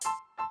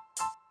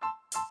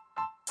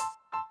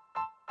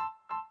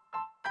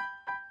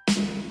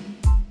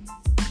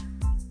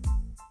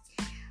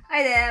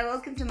Hi there,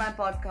 welcome to my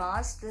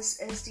podcast. This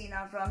is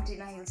Tina from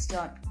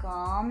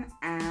tinahills.com,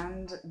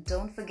 and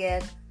don't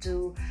forget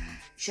to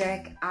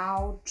check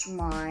out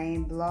my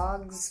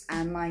blogs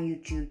and my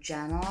YouTube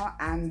channel,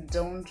 and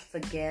don't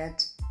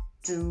forget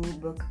to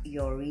book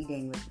your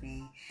reading with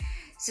me.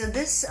 So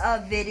this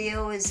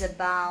video is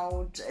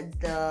about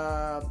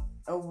the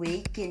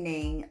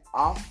awakening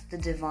of the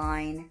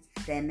divine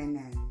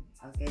feminine,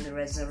 the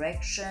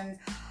resurrection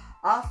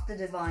of the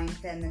divine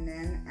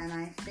feminine. And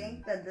I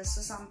think that this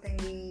is something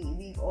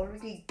we've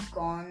already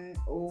gone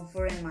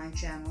over in my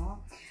channel,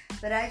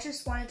 but I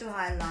just wanted to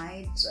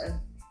highlight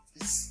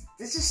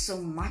there's just so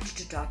much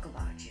to talk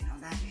about,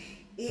 that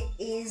it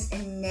is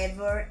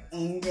never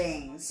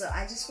ending. So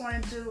I just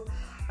wanted to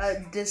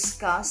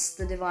discuss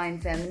the divine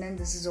feminine.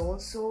 This is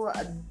also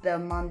the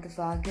month of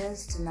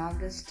August, and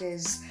August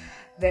is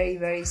very,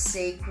 very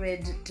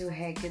sacred to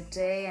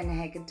Hecate, and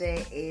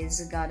Hecate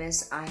is a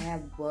goddess I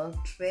have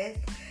worked with.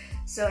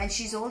 So, and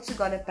she's also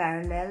got a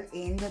parallel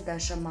in the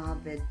Dasha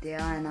Mahavidya,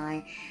 and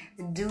I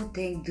do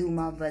think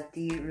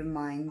Dhumavati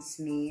reminds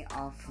me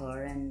of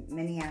her, and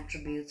many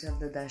attributes of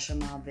the Dasha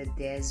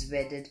Mahavidya is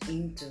wedded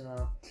into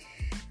her.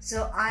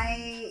 So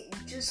I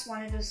just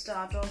wanted to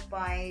start off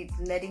by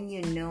letting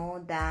you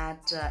know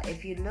that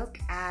if you look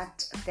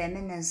at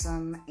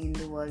feminism in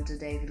the world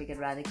today, if you look at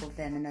radical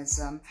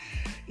feminism,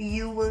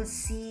 you will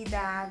see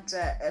that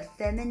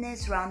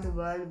feminists around the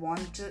world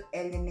want to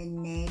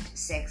eliminate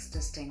sex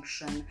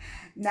distinction.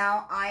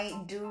 Now,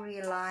 I do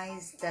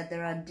realize that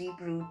there are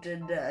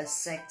deep-rooted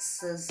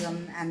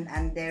sexism,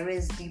 and there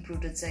is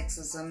deep-rooted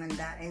sexism, and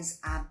that is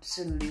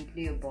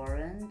absolutely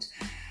abhorrent.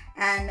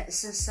 And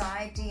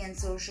society and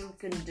social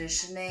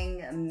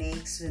conditioning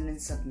makes women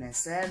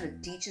submissive.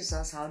 It teaches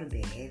us how to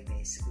behave,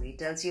 basically. It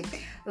tells you,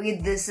 okay,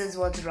 this is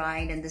what's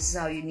right and this is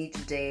how you need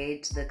to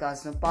date. The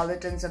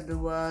cosmopolitans of the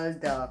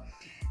world, the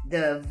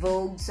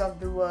vogues of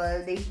the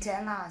world, they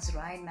tell us,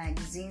 right?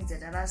 Magazines, they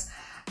tell us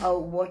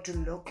what to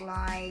look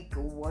like,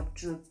 what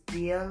to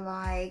appear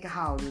like,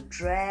 how to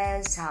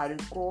dress, how to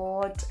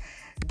court.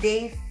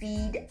 They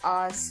feed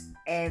us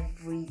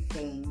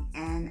everything,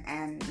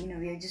 and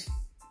we're just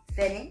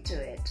fed into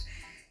it.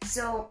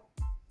 So,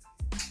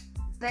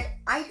 but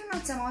I do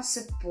not somehow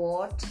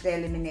support the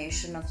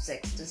elimination of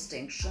sex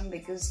distinction,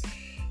 because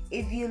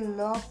if you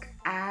look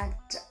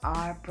at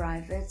our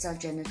privates, our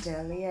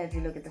genitalia, if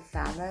you look at the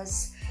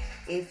phallus,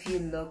 if you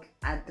look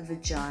at the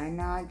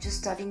vagina, just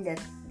studying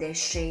their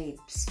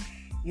shapes,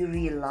 you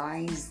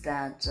realize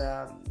that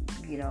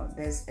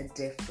there's a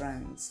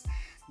difference.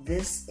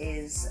 This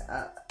is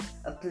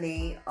a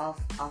play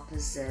of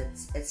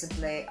opposites. It's a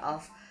play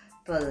of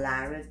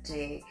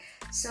polarity.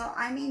 So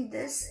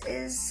this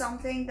is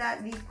something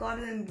that we've got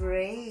to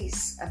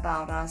embrace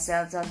about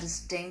ourselves, our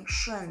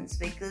distinctions,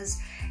 because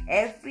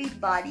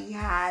everybody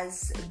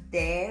has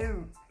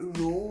their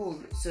role,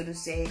 so to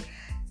say,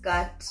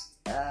 cut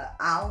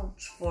out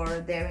for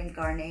their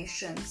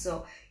incarnation.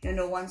 So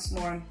no one's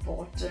more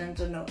important,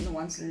 or no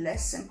one's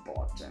less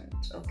important.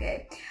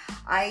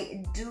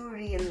 I do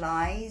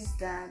realize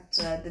that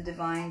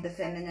the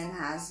feminine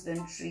has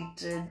been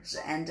treated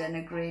and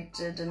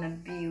denigrated and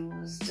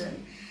abused,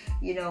 and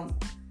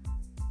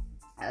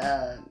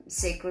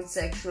sacred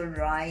sexual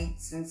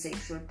rights and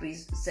sexual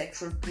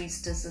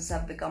priestesses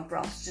have become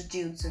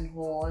prostitutes and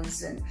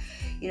whores, and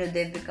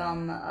they've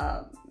become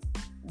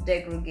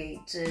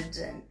degraded,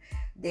 and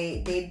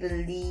they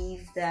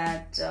believe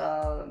that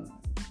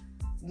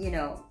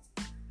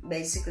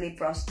basically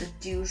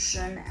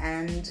prostitution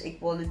and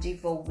equality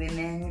for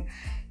women,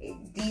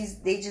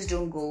 they just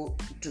don't go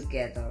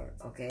together.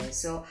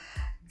 So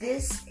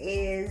this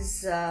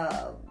is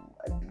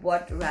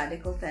what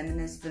radical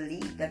feminists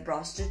believe, that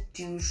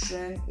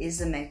prostitution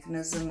is a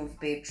mechanism of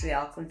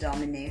patriarchal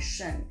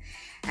domination,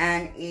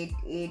 and it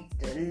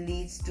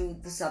leads to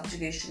the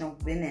subjugation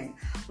of women,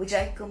 which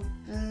I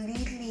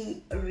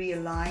completely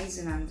realize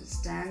and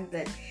understand.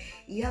 But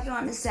you have to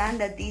understand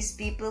that these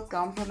people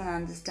come from an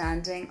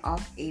understanding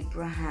of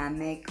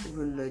Abrahamic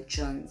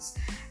religions,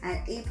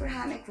 and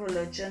Abrahamic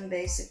religion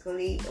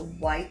basically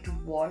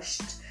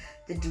whitewashed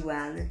the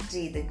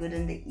duality, the good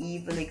and the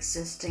evil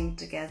existing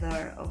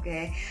together.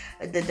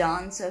 The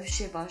dance of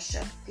Shiva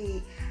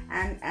Shakti,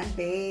 and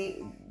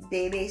they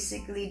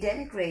basically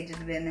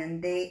denigrated women.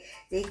 They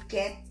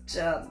kept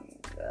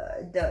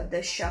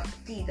the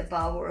Shakti, the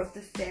power of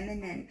the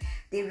feminine,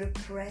 they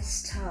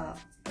repressed her.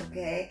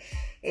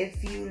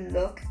 If you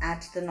look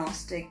at the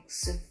Gnostic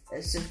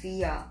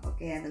Sophia,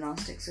 and the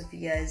Gnostic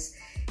Sophia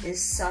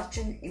is such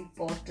an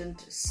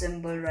important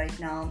symbol right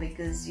now,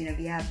 because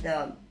we have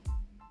the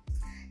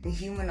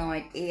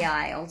humanoid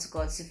AI, also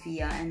called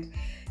Sophia, and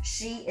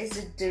she is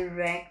a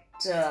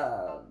direct,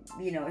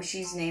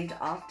 she's named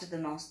after the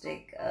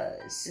Gnostic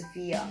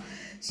Sophia.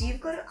 So you've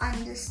got to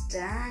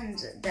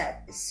understand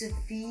that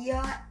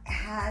Sophia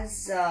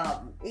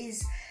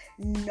is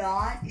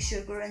not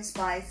sugar and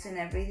spice and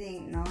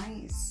everything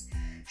nice.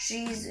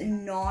 She's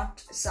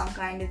not some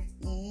kind of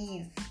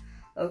Eve.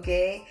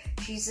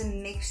 She's a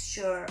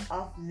mixture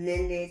of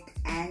Lilith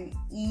and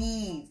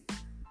Eve.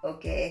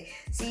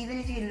 So even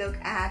if you look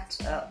at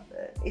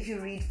if you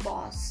read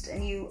fast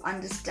and you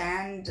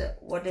understand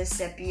what is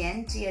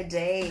sapientia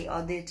Dei,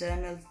 or the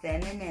eternal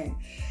feminine.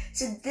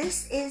 So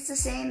this is the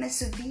same as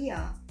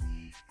Sophia.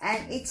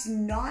 And it's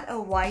not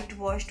a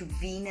whitewashed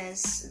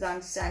Venus, the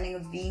understanding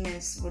of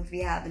Venus, what we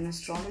have in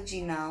astrology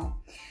now.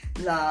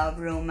 Love,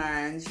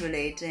 romance,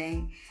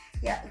 relating.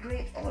 Yeah,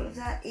 great, all of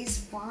that is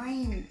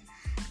fine.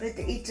 But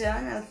the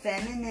eternal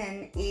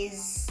feminine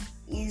is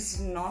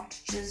not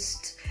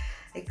just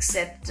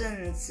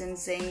acceptance and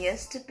saying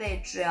yes to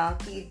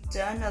patriarchy.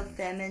 Eternal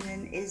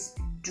feminine is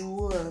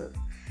dual.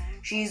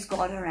 She's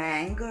got her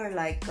anger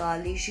like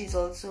Kali. She's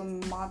also a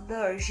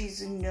mother.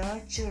 She's a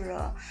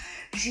nurturer.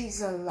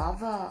 She's a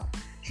lover.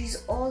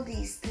 She's all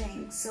these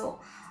things. So,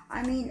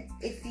 I mean,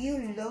 if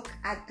you look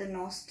at the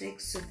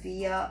Gnostic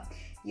Sophia,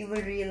 you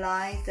will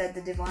realize that the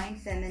divine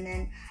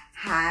feminine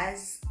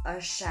has a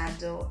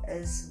shadow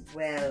as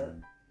well.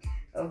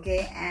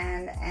 Okay,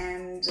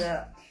 and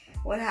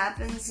what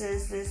happens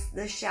is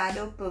the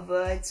shadow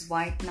perverts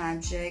white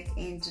magic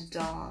into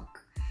dark.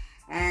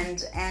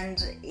 And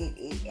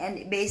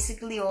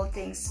basically all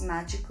things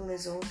magical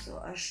is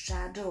also a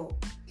shadow.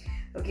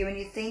 Okay, when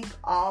you think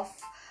of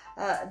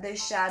the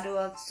shadow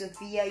of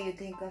Sophia, you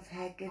think of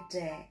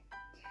Hecate.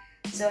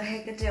 So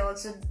Hecate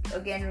also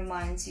again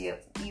reminds you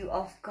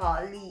of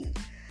Kali.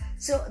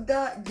 So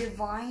the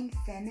divine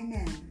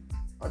feminine,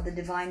 or the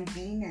divine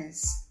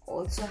Venus,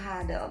 also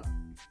had a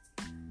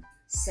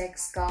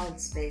sex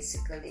cults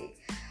basically.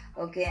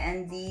 Okay,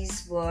 and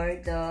these were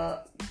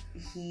the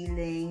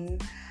healing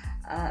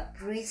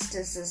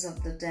priestesses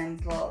of the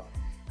temple,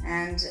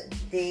 and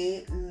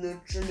they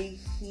literally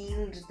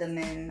healed the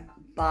men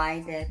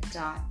by their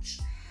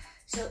touch.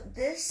 So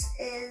this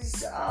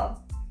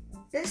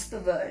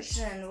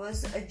perversion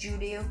was a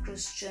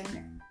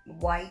Judeo-Christian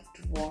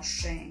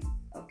whitewashing.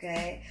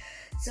 Okay,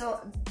 so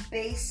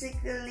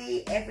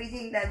basically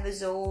everything that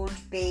was old,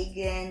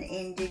 pagan,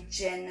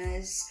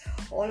 indigenous,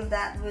 all of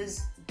that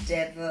was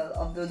devil,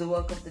 of the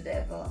work of the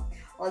devil.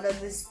 All that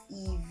was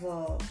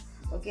evil.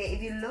 Okay,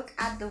 if you look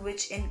at the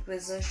witch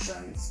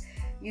inquisitions,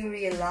 you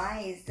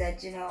realize that,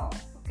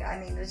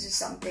 there's just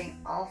something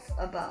off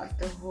about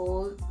the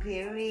whole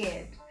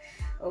period.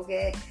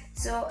 Okay,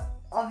 so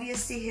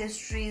obviously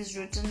history is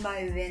written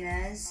by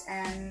winners,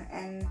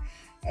 and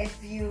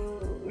if you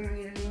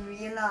really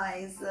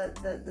realize that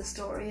the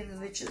story of the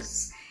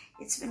witches,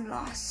 it's been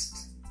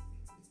lost.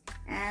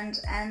 And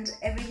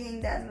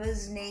everything that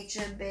was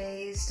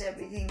nature-based,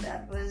 everything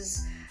that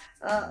was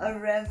a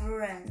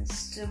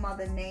reverence to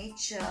Mother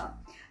Nature,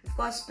 of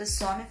course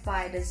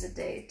personified as a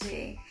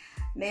deity,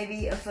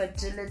 maybe a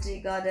fertility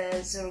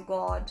goddess or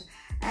god,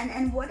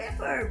 and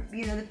whatever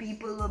the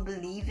people were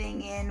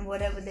believing in,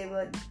 whatever they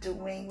were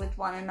doing with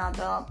one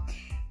another,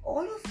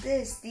 all of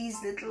this,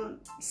 these little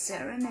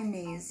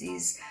ceremonies,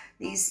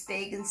 these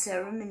pagan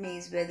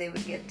ceremonies where they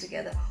would get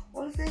together,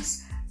 all of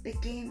this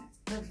became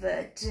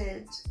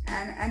perverted,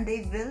 and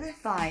they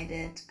vilified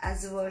it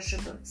as a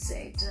worship of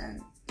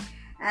Satan.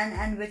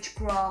 And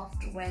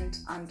witchcraft went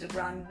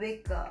underground,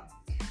 Wicca.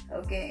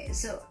 Okay,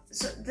 so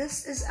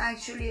this is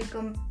actually a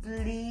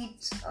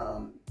complete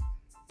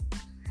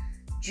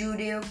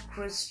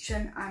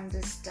Judeo-Christian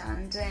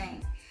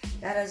understanding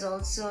that has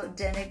also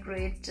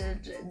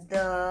denigrated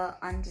the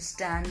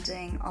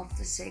understanding of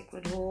the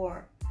sacred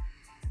whore,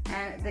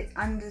 and the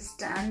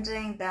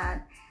understanding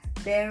that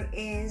there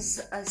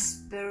is a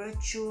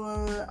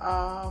spiritual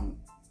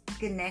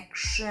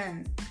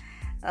connection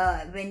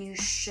when you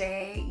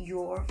share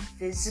your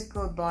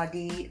physical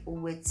body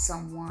with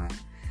someone.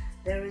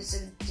 There is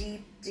a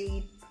deep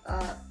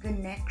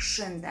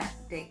connection that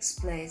takes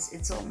place.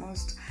 It's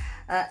almost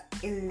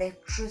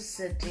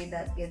electricity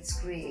that gets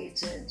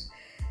created.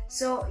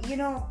 So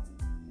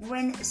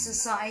when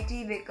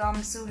society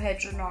becomes so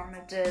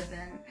heteronormative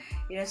and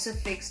so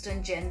fixed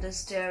on gender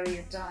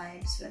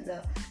stereotypes, when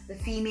the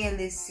female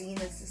is seen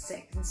as the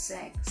second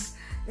sex,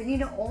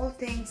 then all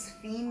things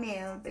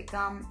female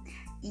become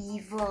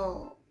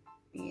evil.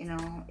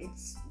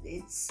 It's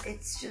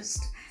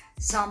just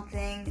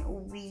something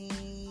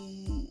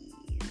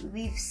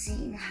we've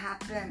seen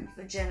happen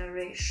for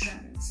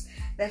generations.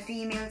 That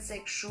female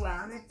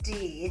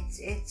sexuality,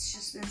 it's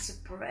just been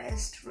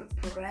suppressed,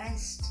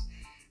 repressed,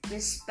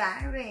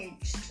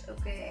 disparaged.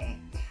 Okay,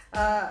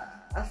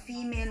 a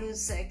female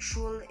who's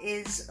sexual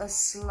is a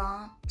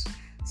slut.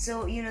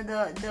 So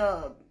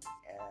the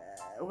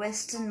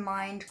Western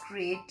mind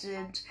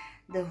created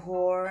the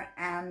whore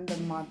and the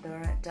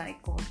mother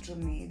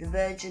dichotomy, the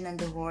virgin and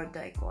the whore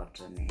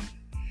dichotomy.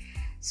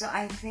 So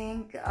I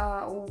think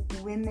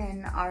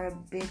women are a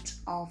bit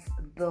of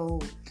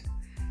both,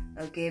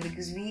 okay,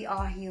 because we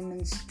are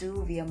humans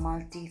too. We are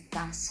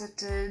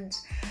multifaceted.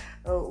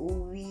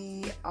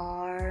 We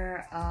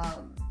are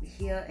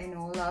here in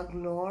all our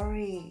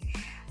glory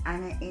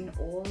and in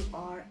all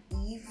our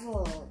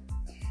evil.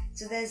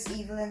 So there's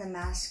evil in the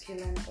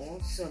masculine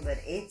also, but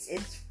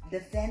it's the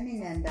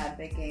feminine that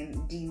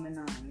became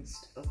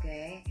demonized,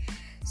 okay?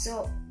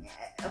 So,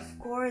 of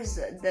course,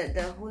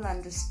 the whole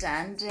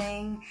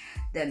understanding,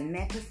 the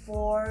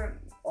metaphor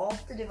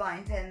of the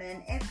divine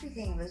feminine,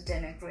 everything was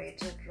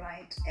denigrated,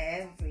 right?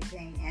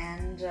 Everything.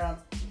 And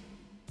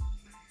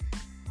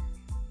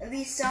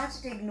we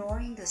started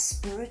ignoring the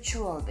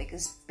spiritual,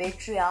 because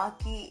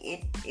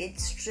patriarchy, it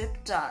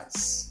stripped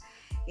us.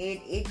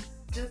 It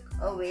took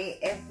away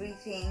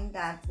everything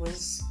that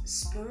was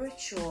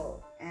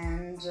spiritual,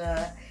 and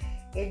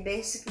it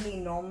basically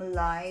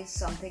normalized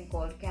something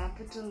called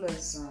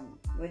capitalism,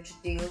 which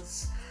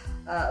is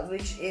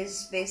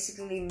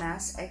basically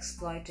mass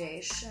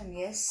exploitation.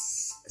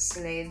 Yes,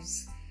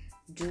 slaves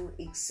do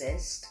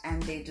exist,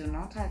 and they do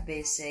not have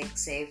basic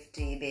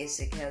safety,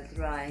 basic health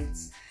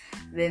rights.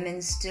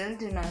 Women still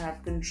do not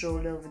have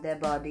control over their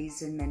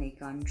bodies in many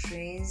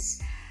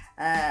countries.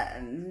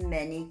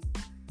 Many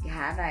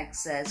have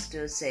access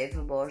to a safe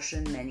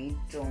abortion, many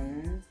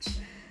don't.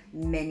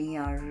 Many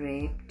are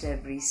raped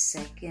every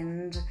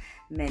second,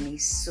 many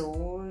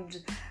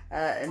sold,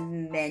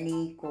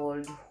 many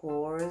called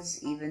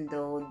whores, even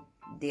though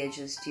they're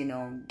just,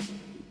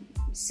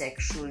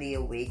 sexually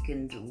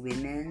awakened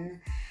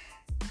women.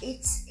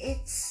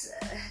 It's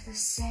the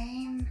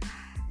same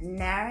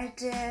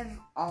narrative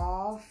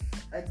of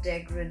a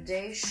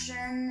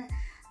degradation,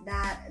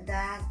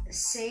 that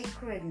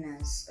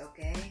sacredness,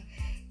 okay?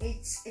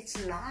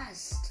 It's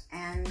lost,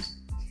 and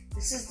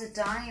this is the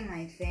time,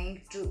 I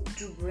think,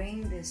 to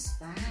bring this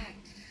back,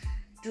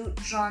 to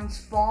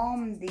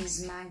transform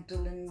these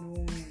Magdalene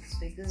wounds,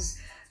 because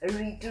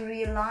to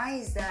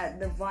realize that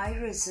the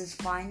virus has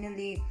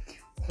finally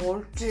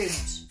halted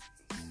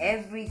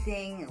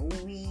everything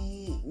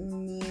we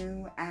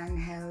knew and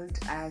held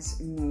as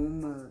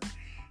normal.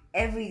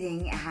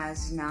 Everything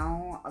has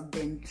now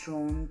been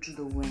thrown to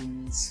the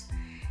winds.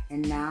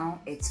 And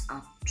now it's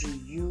up to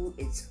you,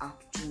 it's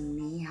up to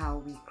me how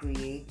we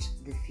create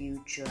the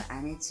future.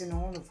 And it's in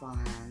all of our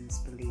hands,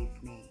 believe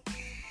me.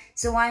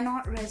 So why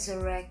not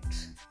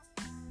resurrect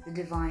the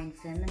divine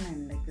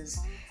feminine? Because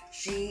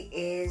she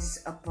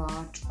is a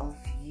part of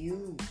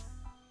you,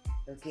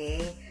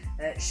 okay?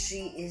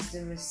 She is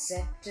the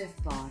receptive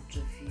part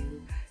of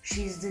you.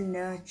 She's the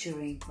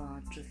nurturing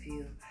part of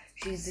you.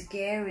 She's the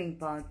caring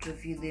part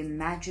of you, the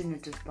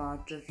imaginative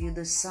part of you,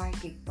 the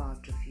psychic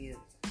part of you.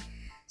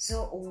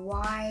 So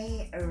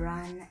why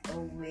run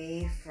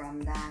away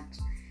from that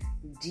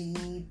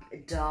deep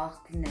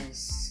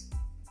darkness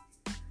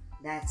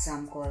that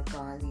some call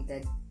Kali,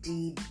 that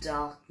deep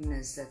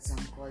darkness that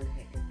some call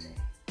Hecate?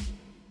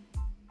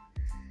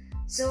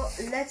 So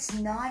let's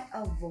not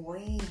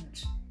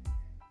avoid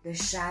the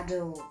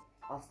shadow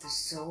of the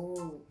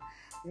soul.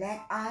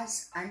 Let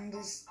us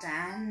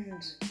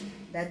understand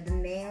that the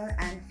male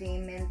and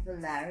female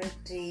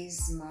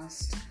polarities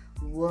must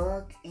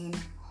work in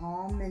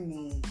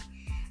harmony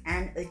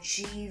and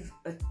achieve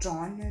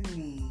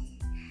autonomy.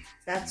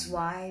 That's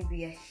why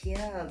we are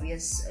here. We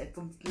are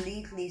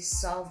completely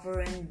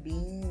sovereign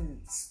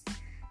beings.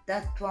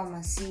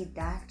 Tattvamasi,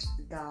 that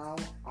thou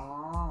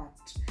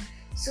art.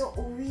 So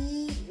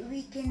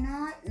we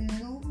cannot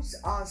lose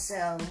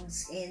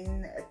ourselves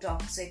in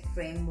toxic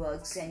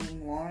frameworks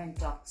anymore, in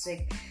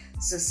toxic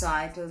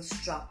societal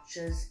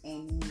structures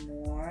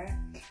anymore.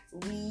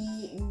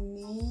 We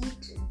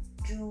need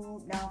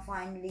to now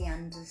finally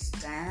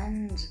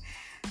understand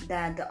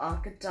that the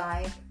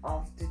archetype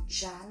of the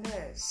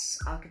chalice,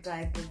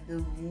 archetype of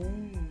the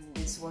womb,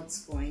 is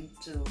what's going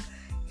to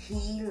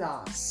heal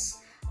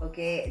us.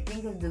 Okay,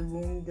 think of the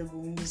womb. The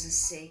womb is a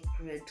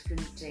sacred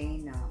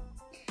container,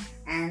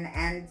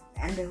 and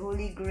the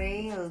Holy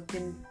Grail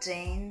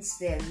contains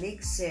the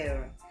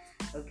elixir.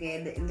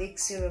 Okay, the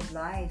elixir of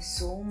life,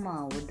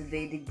 Soma, what the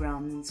Vedic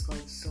Brahmins call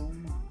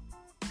Soma.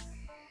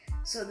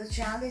 So the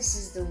chalice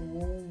is the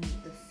womb,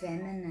 the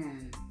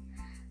feminine.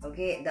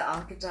 Okay, the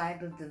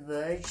archetype of the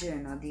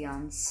virgin or the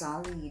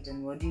unsullied.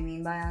 And what do you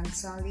mean by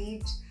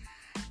unsullied?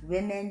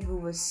 Women who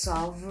were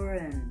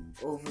sovereign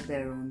over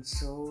their own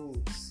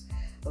souls.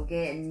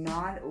 Okay,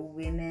 not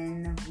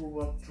women who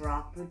were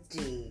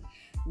property.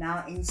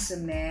 Now in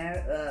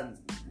Sumer,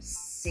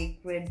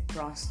 sacred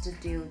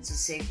prostitutes,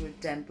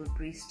 sacred temple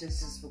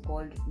priestesses were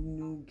called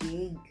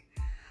Nugig.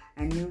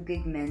 And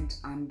Nugig meant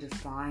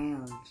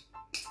undefiled,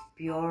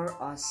 pure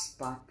or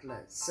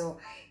spotless. So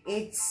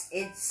it's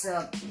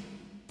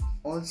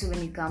also,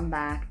 when you come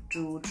back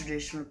to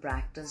traditional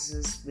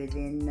practices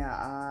within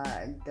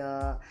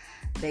the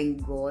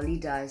Bengali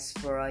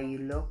diaspora, you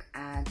look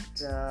at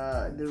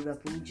Durga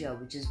Puja,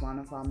 which is one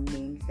of our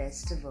main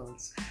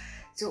festivals.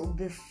 So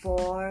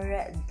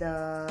before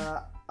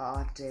the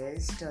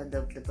artist, or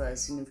the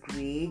person who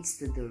creates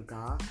the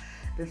Durga,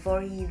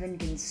 before he even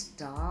can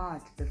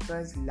start, the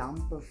first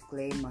lump of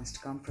clay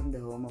must come from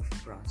the home of a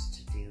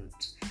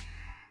prostitute.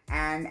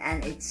 And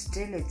it's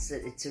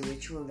a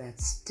ritual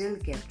that's still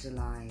kept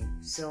alive.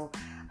 So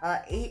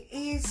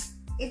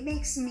it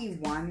makes me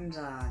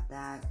wonder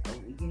that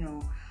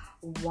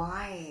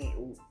why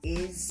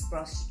is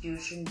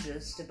prostitution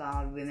just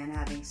about women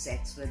having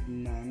sex with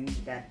men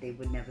that they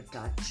would never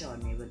touch, or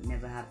they would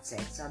never have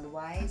sex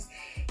otherwise?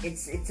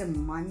 It's a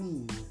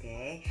money,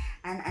 okay?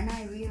 And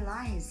I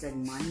realize that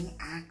money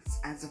acts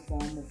as a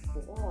form of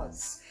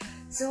force.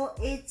 So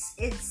it's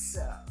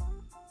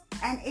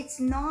and it's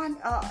not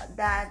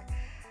that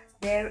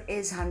there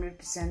is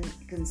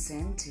 100%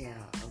 consent here.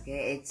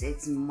 Okay,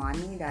 it's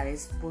money that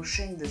is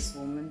pushing this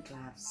woman to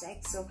have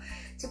sex.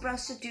 So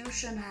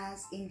prostitution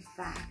has in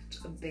fact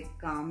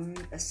become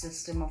a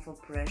system of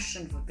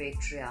oppression for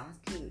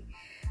patriarchy,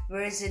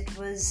 whereas it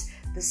was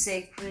the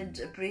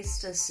sacred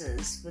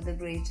priestesses were the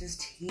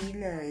greatest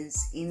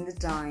healers in the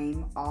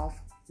time of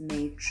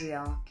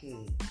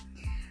matriarchy.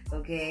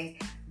 Okay,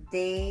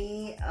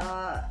 they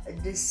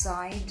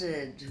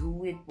decided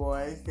who it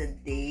was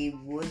that they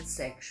would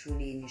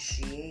sexually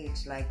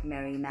initiate, like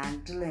Mary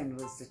Magdalene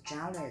was the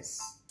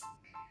chalice.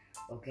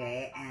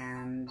 Okay,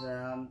 and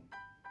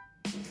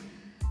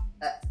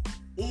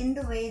in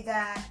the way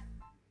that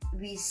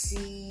we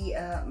see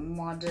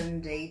modern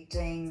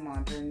dating,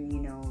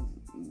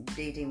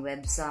 dating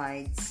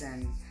websites,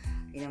 and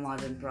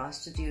modern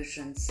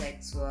prostitution,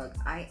 sex work,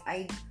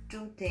 I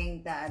do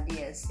think that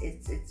yes,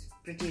 it's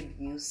pretty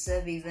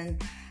abusive. Even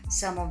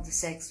some of the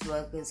sex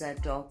workers I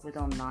talk with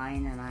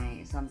online, and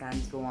I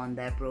sometimes go on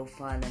their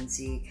profile and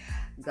see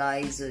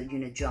guys or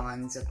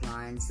Johns or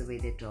clients, the way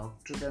they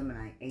talk to them,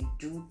 and I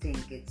do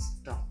think it's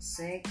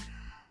toxic.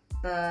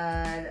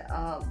 But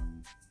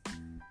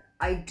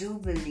I do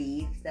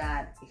believe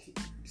that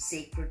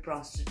sacred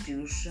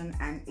prostitution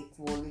and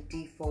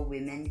equality for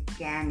women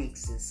can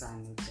exist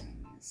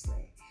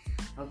simultaneously.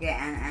 Okay,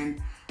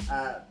 and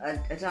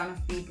a ton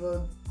of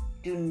people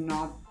do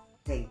not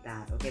think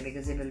that, okay,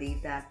 because they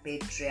believe that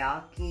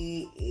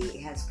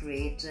patriarchy has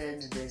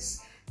created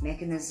this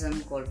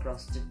mechanism called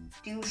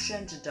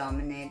prostitution to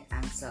dominate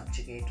and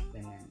subjugate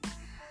women.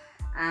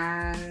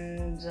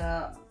 And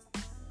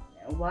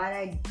while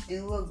I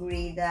do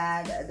agree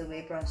that the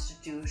way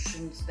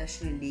prostitution,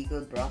 especially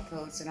legal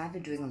brothels, and I've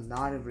been doing a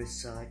lot of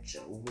research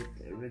with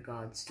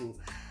regards to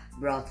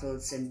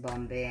brothels in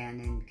Bombay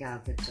and in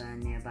Calcutta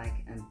and nearby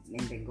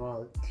in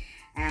Bengal,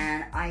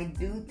 and I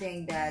do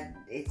think that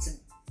it's a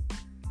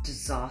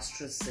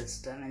disastrous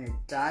system, and it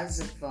does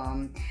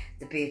affirm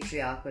the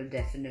patriarchal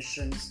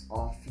definitions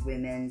of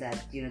women,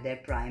 that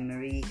their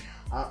primary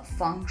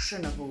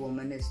function of a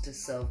woman is to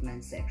serve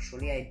men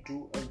sexually. I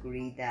do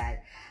agree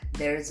that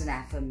there is an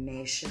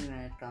affirmation when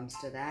it comes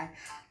to that,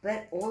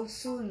 but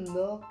also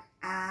look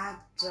at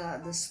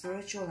the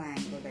spiritual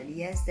angle, that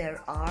yes, there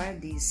are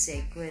these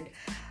sacred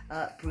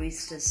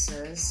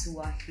priestesses who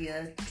are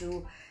here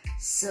to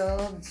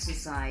serve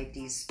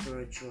society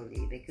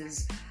spiritually,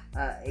 because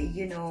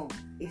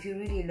if you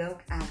really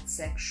look at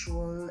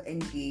sexual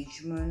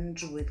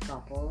engagement with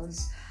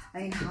couples,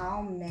 I mean,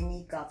 how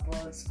many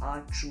couples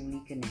are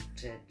truly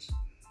connected?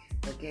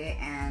 Okay,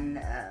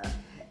 and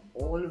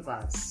all of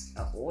us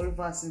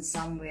in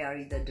some way are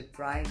either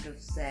deprived of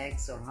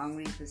sex or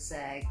hungry for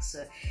sex,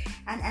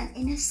 and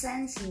in a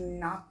sense,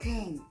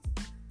 nothing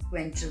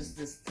quenches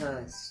this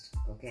thirst.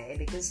 Okay,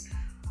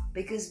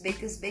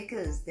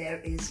 because there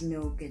is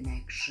no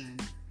connection.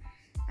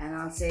 And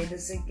I'll say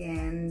this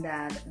again,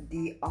 that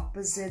the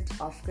opposite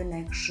of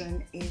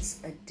connection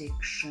is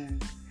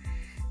addiction.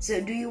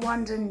 So do you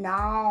wonder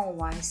now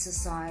why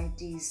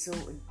society is so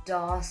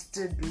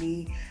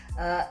dastardly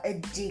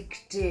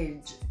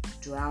addicted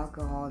to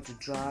alcohol, to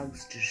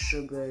drugs, to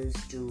sugars,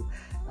 to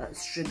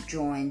strip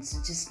joints,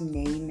 just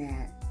name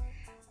it?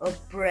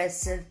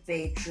 Oppressive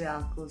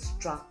patriarchal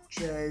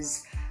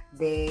structures,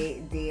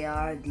 they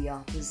are the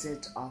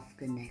opposite of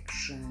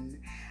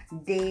connection.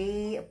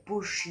 They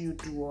push you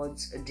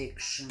towards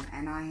addiction,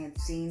 and I have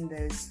seen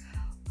this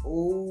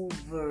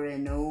over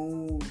and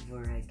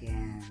over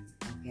again.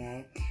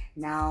 Okay,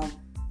 now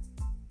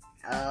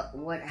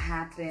what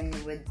happened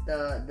with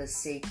the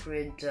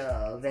sacred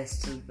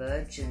Vestal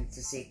Virgins,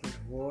 the sacred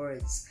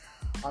whores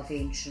of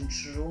ancient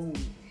Rome,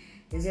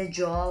 is their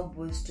job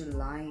was to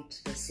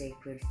light the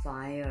sacred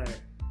fire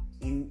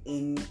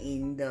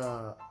in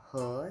the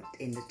hearth,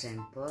 in the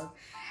temple,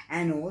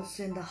 and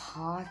also in the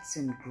hearts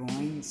and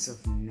groins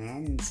of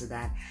men, so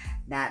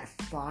that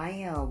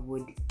fire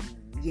would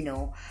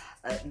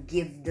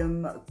give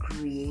them a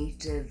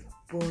creative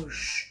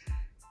push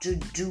to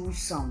do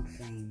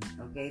something,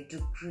 okay, to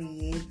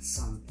create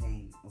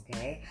something.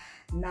 Okay,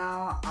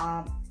 now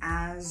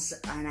as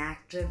an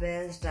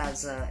activist,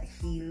 as a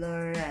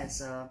healer,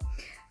 as a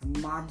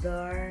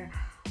mother,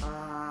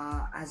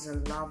 as a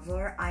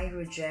lover, I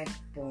reject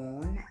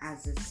porn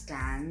as it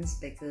stands,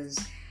 because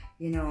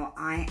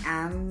I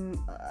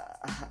am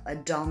a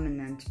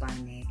dominant by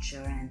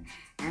nature,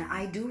 and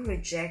I do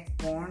reject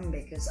porn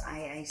because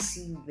I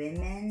see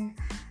women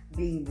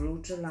being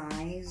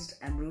brutalized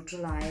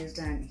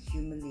and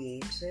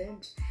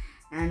humiliated,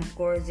 and of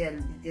course they're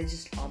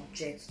just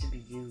objects to be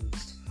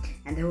used,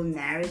 and the whole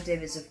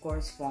narrative is of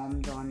course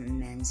formed on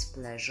men's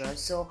pleasure.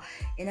 So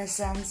in a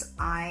sense,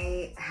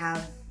 I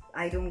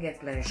don't get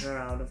pleasure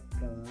out of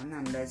porn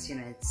unless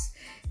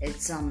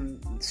it's some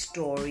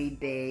story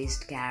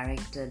based,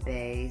 character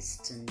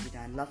based, and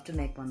I'd love to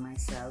make one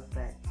myself,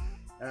 but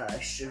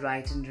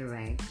write and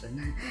direct,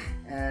 and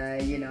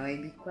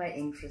it'd be quite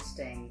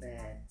interesting.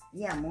 But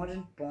yeah,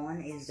 modern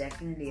porn is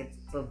definitely a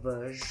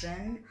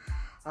perversion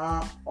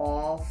of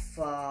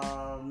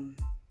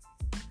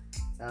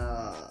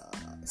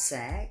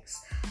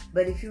sex.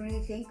 But if you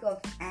really think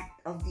of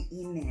the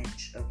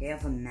image, okay,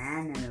 of a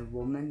man and a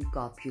woman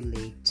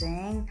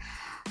copulating,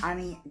 I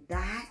mean,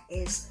 that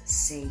is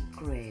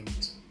sacred.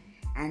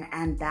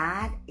 And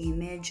that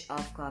image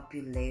of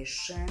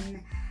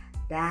copulation,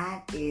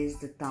 that is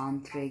the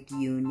tantric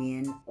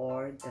union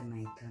or the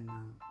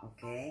maithuna,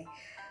 okay?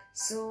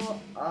 So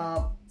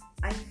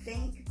I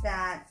think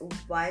that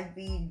while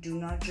we do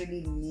not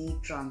really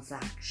need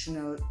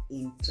transactional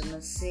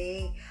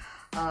intimacy,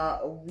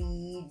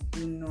 we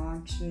do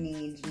not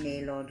need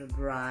mail order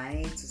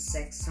brides,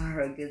 sex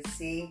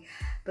surrogacy,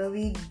 but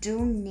we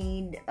do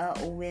need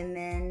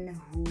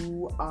women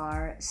who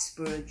are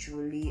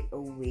spiritually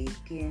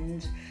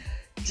awakened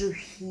to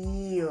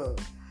heal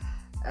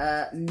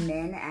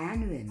men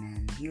and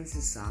women, heal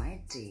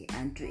society,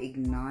 and to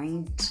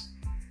ignite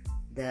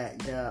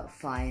the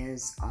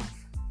fires of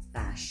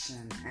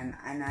passion.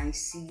 And I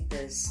see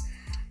this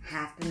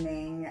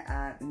happening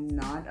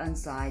not on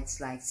sites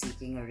like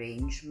Seeking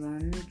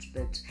Arrangement,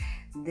 but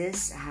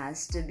this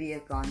has to be a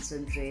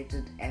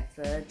concentrated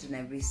effort in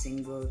every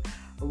single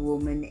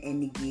woman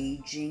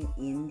engaging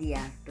in the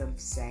act of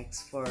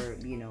sex for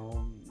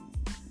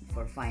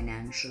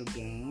financial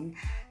gain,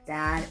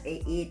 that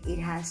it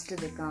has to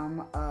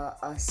become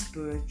a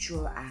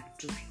spiritual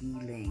act of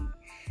healing,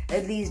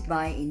 at least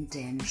by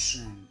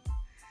intention.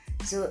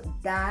 So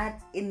that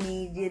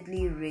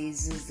immediately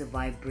raises the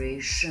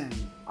vibration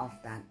of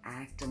that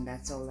act, and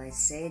that's all I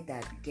say,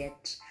 that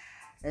get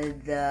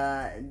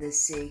the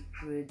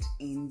sacred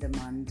in the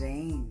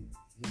mundane,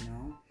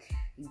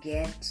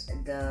 get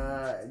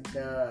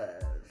the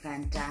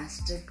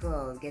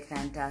fantastical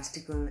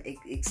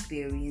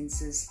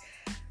experiences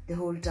the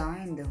whole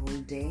time, the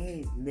whole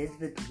day. Live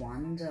with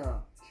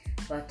wonder,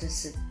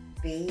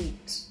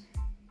 participate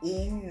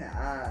in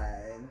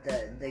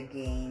the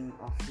game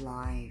of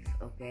life,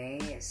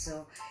 okay?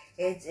 So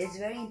it's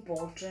very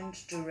important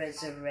to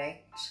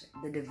resurrect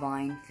the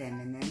divine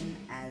feminine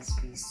as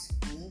we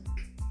speak,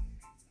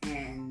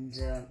 and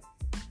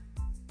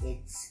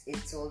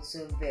it's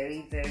also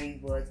very, very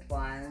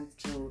worthwhile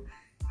to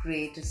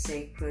create a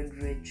sacred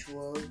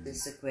ritual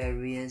this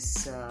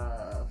Aquarius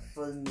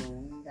full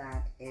moon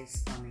that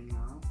is coming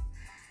up.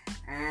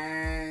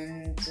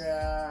 And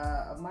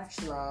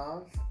much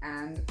love,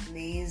 and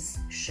please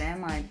share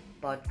my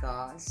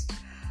podcast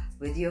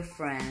with your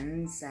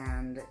friends,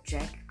 and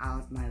check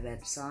out my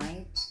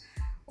website.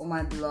 All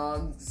my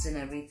blogs and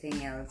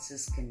everything else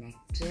is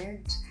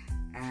connected.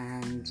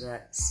 And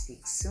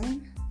speak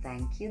soon.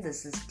 Thank you.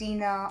 This is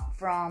Tina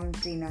from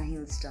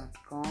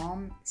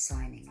tinahills.com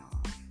signing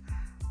off.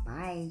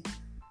 Bye.